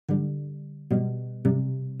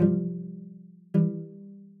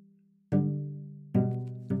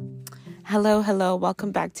Hello.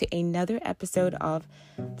 Welcome back to another episode of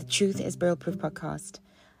The Truth is Barrel Proof podcast.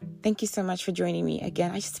 Thank you so much for joining me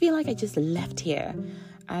again. I just feel like I just left here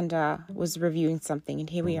and was reviewing something, and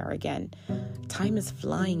here we are again. Time is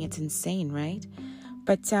flying. It's insane, right?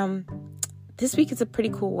 But this week is a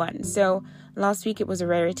pretty cool one. So last week it was a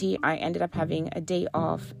rarity. I ended up having a day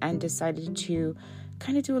off and decided to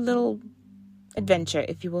kind of do a little adventure,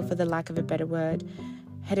 if you will, for the lack of a better word.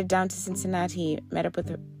 Headed down to Cincinnati, met up with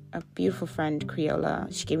a beautiful friend,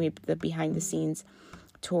 Creola. She gave me the behind-the-scenes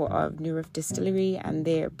tour of New Riff Distillery and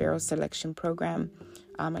their barrel selection program.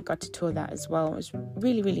 I got to tour that as well. It was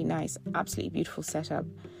really, really nice. Absolutely beautiful setup.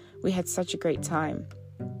 We had such a great time.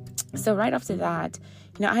 So right after that,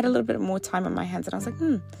 I had a little bit more time on my hands, and I was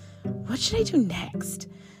like, what should I do next?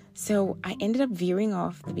 So I ended up veering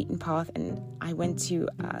off the beaten path, and I went to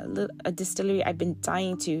a distillery I've been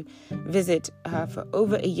dying to visit for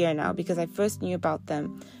over a year now, because I first knew about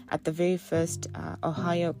them at the very first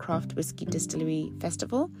Ohio Craft Whiskey Distillery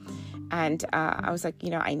Festival. And I was like,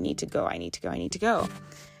 I need to go.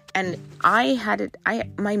 And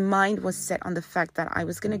my mind was set on the fact that I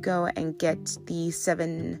was going to go and get the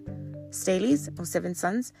Seven Staleys or Seven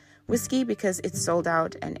Sons whiskey, because it's sold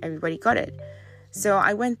out and everybody got it. So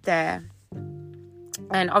I went there,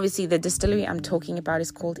 and obviously the distillery I'm talking about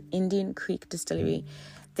is called Indian Creek Distillery.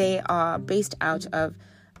 They are based out of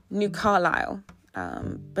New Carlisle,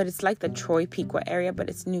 but it's like the Troy Pequot area, but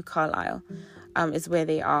it's New Carlisle is where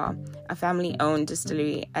they are, a family-owned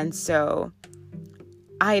distillery. And so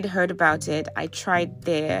I had heard about it. I tried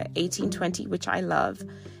their 1820, which I love,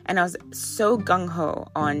 and I was so gung-ho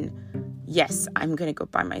on, yes, I'm going to go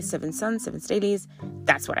buy my Seven Sons, Seven Staleys.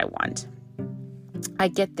 That's what I want. I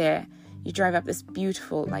get there, you drive up this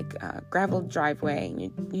beautiful gravel driveway, and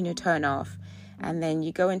you turn off, and then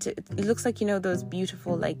you go into, it looks like, those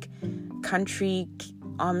beautiful country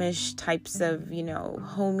Amish types of,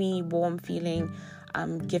 homey, warm feeling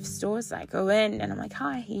gift stores. I go in and I'm like,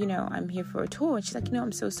 hi, I'm here for a tour. And she's like,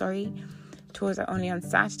 I'm so sorry, tours are only on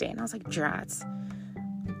Saturday. And I was like, drats,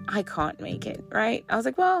 I can't make it, right? I was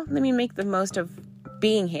like, well, let me make the most of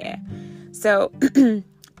being here. So to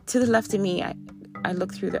the left of me, I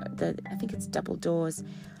look through the I think it's double doors,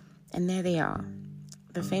 and there they are,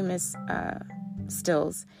 the famous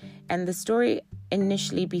stills. And the story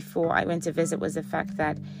initially before I went to visit was the fact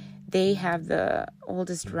that they have the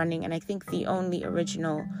oldest running, and I think the only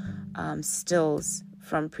original stills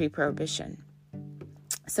from pre-Prohibition.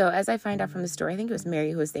 So as I find out from the story, I think it was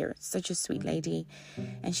Mary who was there, such a sweet lady,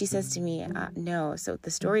 and she says to me, no. So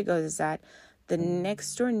the story goes is that the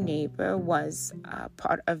next door neighbor was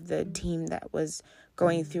part of the team that was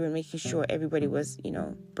going through and making sure everybody was,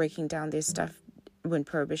 breaking down their stuff when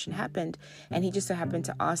Prohibition happened. And he just so happened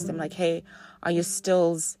to ask them, like, hey, are your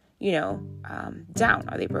stills, down?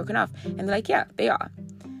 Are they broken off? And they're like, yeah, they are.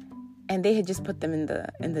 And they had just put them in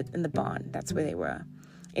the barn. That's where they were.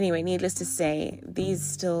 Anyway, needless to say, these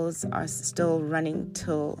stills are still running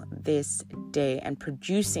till this day and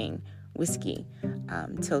producing whiskey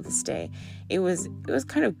till this day. It was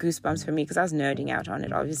kind of goosebumps for me, because I was nerding out on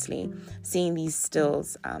it, obviously, seeing these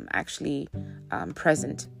stills actually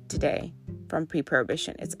present today from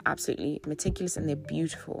pre-Prohibition. It's absolutely meticulous, and they're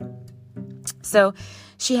beautiful. So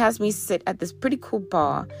she has me sit at this pretty cool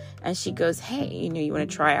bar, and she goes, hey, you want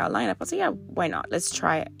to try our lineup? I said, yeah, why not? Let's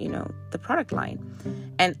try, the product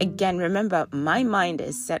line. And again, remember, my mind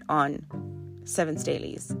is set on Seven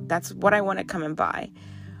Staleys. That's what I want to come and buy.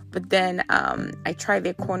 But then I tried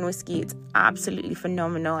their corn whiskey. It's absolutely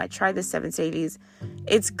phenomenal. I tried the Seven Staleys.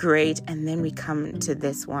 It's great. And then we come to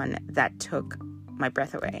this one that took my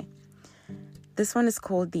breath away. This one is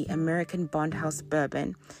called the American Bondhouse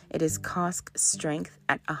Bourbon. It is cask strength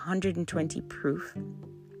at 120 proof.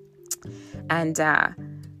 And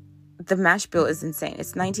the mash bill is insane.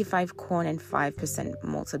 It's 95 corn and 5%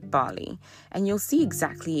 malted barley. And you'll see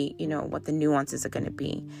exactly, what the nuances are going to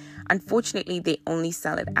be. Unfortunately, they only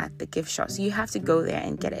sell it at the gift shop, so you have to go there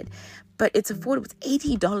and get it. But it's affordable. It's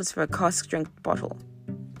 $80 for a cask strength bottle.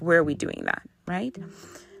 Where are we doing that, right?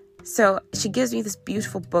 So she gives me this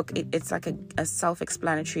beautiful book. It's like a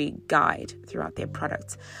self-explanatory guide throughout their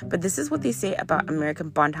products. But this is what they say about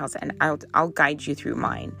American Bondhouse, and I'll guide you through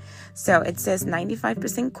mine. So it says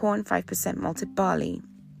 95% corn, 5% malted barley.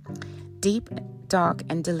 Deep, dark,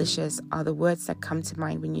 and delicious are the words that come to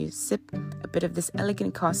mind when you sip a bit of this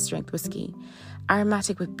elegant cask strength whiskey.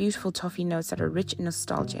 Aromatic with beautiful toffee notes that are rich and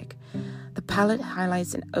nostalgic. The palate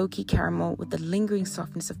highlights an oaky caramel with the lingering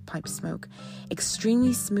softness of pipe smoke.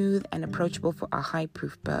 Extremely smooth and approachable for a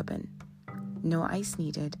high-proof bourbon. No ice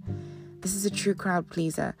needed. This is a true crowd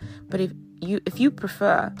pleaser, but if you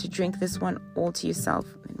prefer to drink this one all to yourself,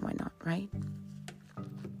 then why not? right?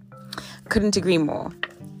 Couldn't agree more.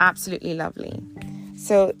 Absolutely lovely.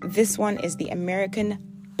 So this one is the American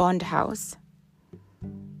Bond House.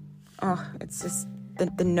 Oh, it's just,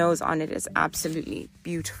 the nose on it is absolutely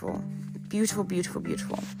beautiful. Beautiful, beautiful,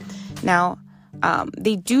 beautiful. Now,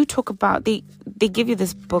 they do talk about, they give you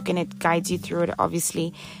this book and it guides you through it,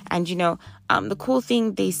 obviously. And, the cool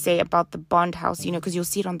thing they say about the Bond House, because you'll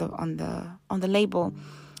see it on the label,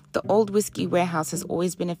 the old whiskey warehouse has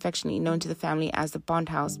always been affectionately known to the family as the Bond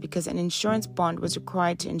House because an insurance bond was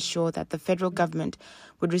required to ensure that the federal government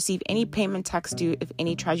would receive any payment tax due if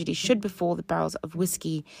any tragedy should befall the barrels of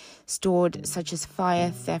whiskey stored, such as fire,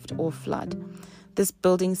 theft, or flood. This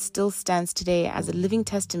building still stands today as a living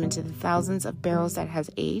testament to the thousands of barrels that has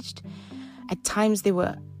aged. At times, there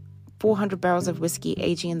were 400 barrels of whiskey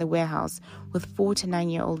aging in the warehouse, with 4 to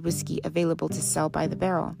 9-year-old whiskey available to sell by the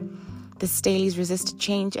barrel. The Staleys resisted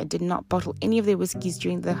change and did not bottle any of their whiskies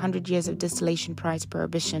during the 100 years of distillation prior to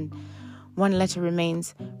Prohibition. One letter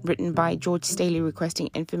remains, written by George Staley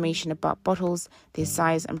requesting information about bottles, their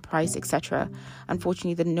size and price, etc.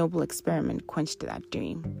 Unfortunately, the noble experiment quenched that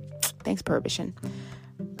dream. Thanks, Prohibition.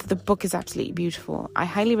 The book is absolutely beautiful. I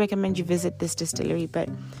highly recommend you visit this distillery, but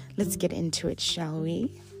let's get into it, shall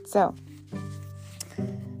we? So,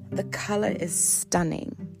 the color is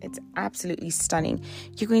stunning. It's absolutely stunning.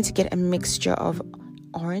 You're going to get a mixture of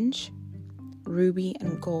orange, ruby,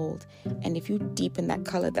 and gold. And if you deepen that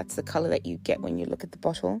color, that's the color that you get when you look at the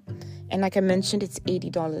bottle. And like I mentioned, it's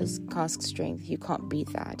 $80 cask strength. You can't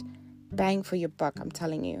beat that. Bang for your buck, I'm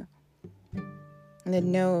telling you. And the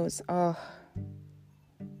nose, oh.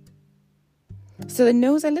 So the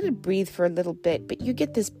nose, I let it breathe for a little bit, but you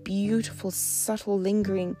get this beautiful, subtle,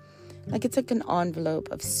 lingering, like it's like an envelope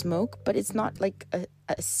of smoke, but it's not like a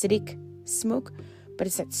acidic smoke, but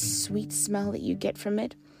it's that sweet smell that you get from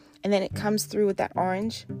it. And then it comes through with that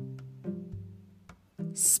orange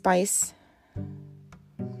spice.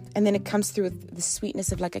 And then it comes through with the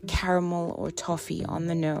sweetness of like a caramel or toffee on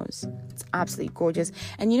the nose. It's absolutely gorgeous.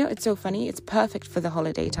 And it's so funny. It's perfect for the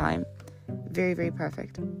holiday time. Very, very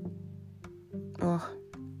perfect. Oh,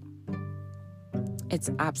 it's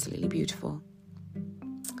absolutely beautiful.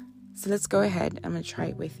 So let's go ahead. I'm going to try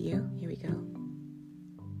it with you. Here we go.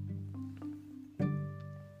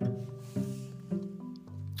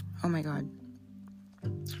 Oh my God.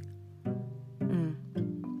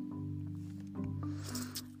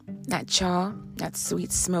 That char, that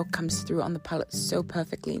sweet smoke comes through on the palate so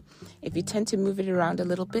perfectly. If you tend to move it around a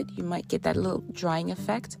little bit, you might get that little drying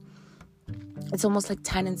effect. It's almost like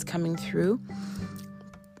tannins coming through.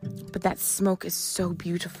 But that smoke is so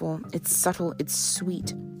beautiful. It's subtle. It's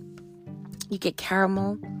sweet. You get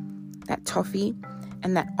caramel, that toffee,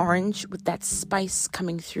 and that orange with that spice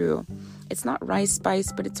coming through. It's not rice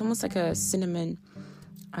spice, but it's almost like a cinnamon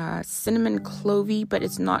clovey, but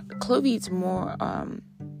it's not clovey. It's more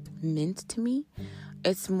mint to me.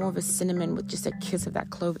 It's more of a cinnamon with just a kiss of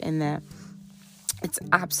that clove in there. It's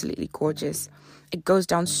absolutely gorgeous. It goes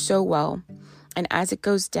down so well. And as it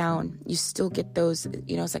goes down, you still get those,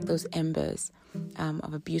 it's like those embers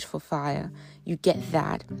of a beautiful fire. You get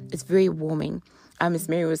that. It's very warming. Miss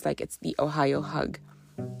Mary was like, it's the Ohio hug,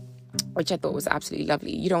 which I thought was absolutely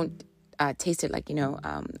lovely. You don't taste it like,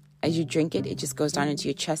 as you drink it, it just goes down into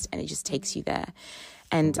your chest and it just takes you there.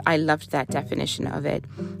 And I loved that definition of it.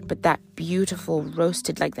 But that beautiful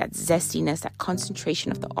roasted, like that zestiness, that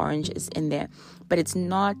concentration of the orange is in there. But it's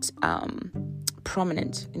not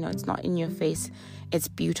prominent. It's not in your face. It's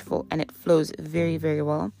beautiful and it flows very, very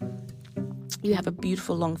well. You have a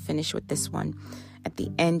beautiful long finish with this one. At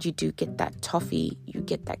the end, you do get that toffee, you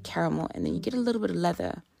get that caramel, and then you get a little bit of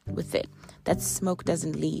leather with it. That smoke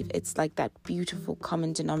doesn't leave. It's like that beautiful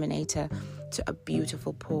common denominator to a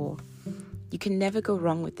beautiful pour. You can never go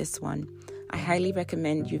wrong with this one. I highly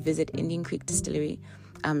recommend you visit Indian Creek Distillery.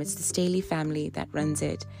 It's the Staley family that runs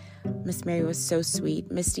it. Miss Mary was so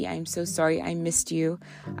sweet. Misty, I'm so sorry I missed you.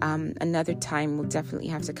 Another time we'll definitely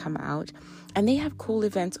have to come out. And they have cool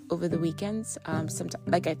events over the weekends. Sometimes,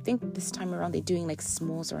 like I think this time around they're doing like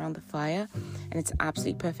s'mores around the fire, and it's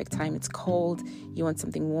absolutely perfect time. It's cold. You want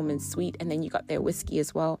something warm and sweet, and then you got their whiskey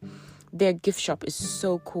as well. Their gift shop is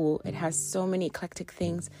so cool. It has so many eclectic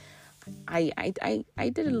things. I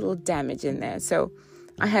did a little damage in there, so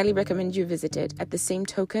I highly recommend you visit it. At the same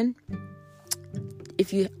token,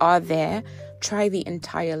 if you are there, try the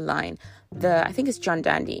entire line. I think it's John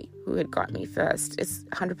Dandy who had got me first. It's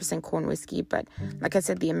 100% corn whiskey, but like I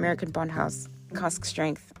said, the American Bond House cask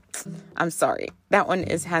strength, I'm sorry, that one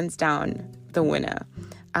is hands down the winner.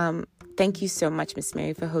 Thank you so much, Miss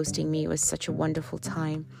Mary, for hosting me. It was such a wonderful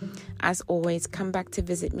time. As always, come back to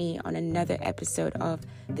visit me on another episode of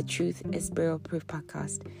the Truth is Burial Proof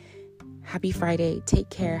podcast. Happy Friday.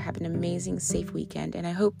 Take care. Have an amazing, safe weekend. And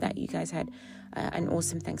I hope that you guys had an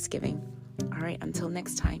awesome Thanksgiving. All right. Until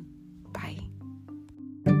next time. Bye.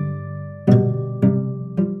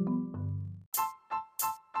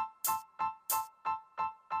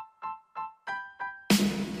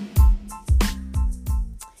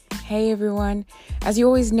 Hey everyone, as you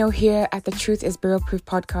always know here at the Truth is Burial Proof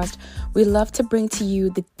podcast, we love to bring to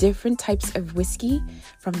you the different types of whiskey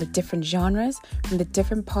from the different genres, from the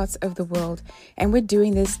different parts of the world. And we're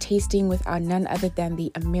doing this tasting with our none other than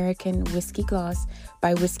the American Whiskey Glass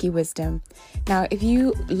by Whiskey Wisdom. Now, if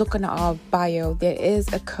you look on our bio, there is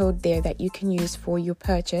a code there that you can use for your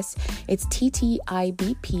purchase. It's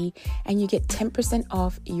TTIBP, and you get 10%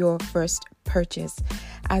 off your first purchase.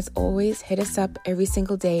 As always, hit us up every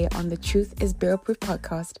single day on the Truth is Burial Proof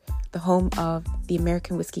podcast, the home of the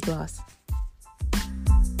American Whiskey Glass.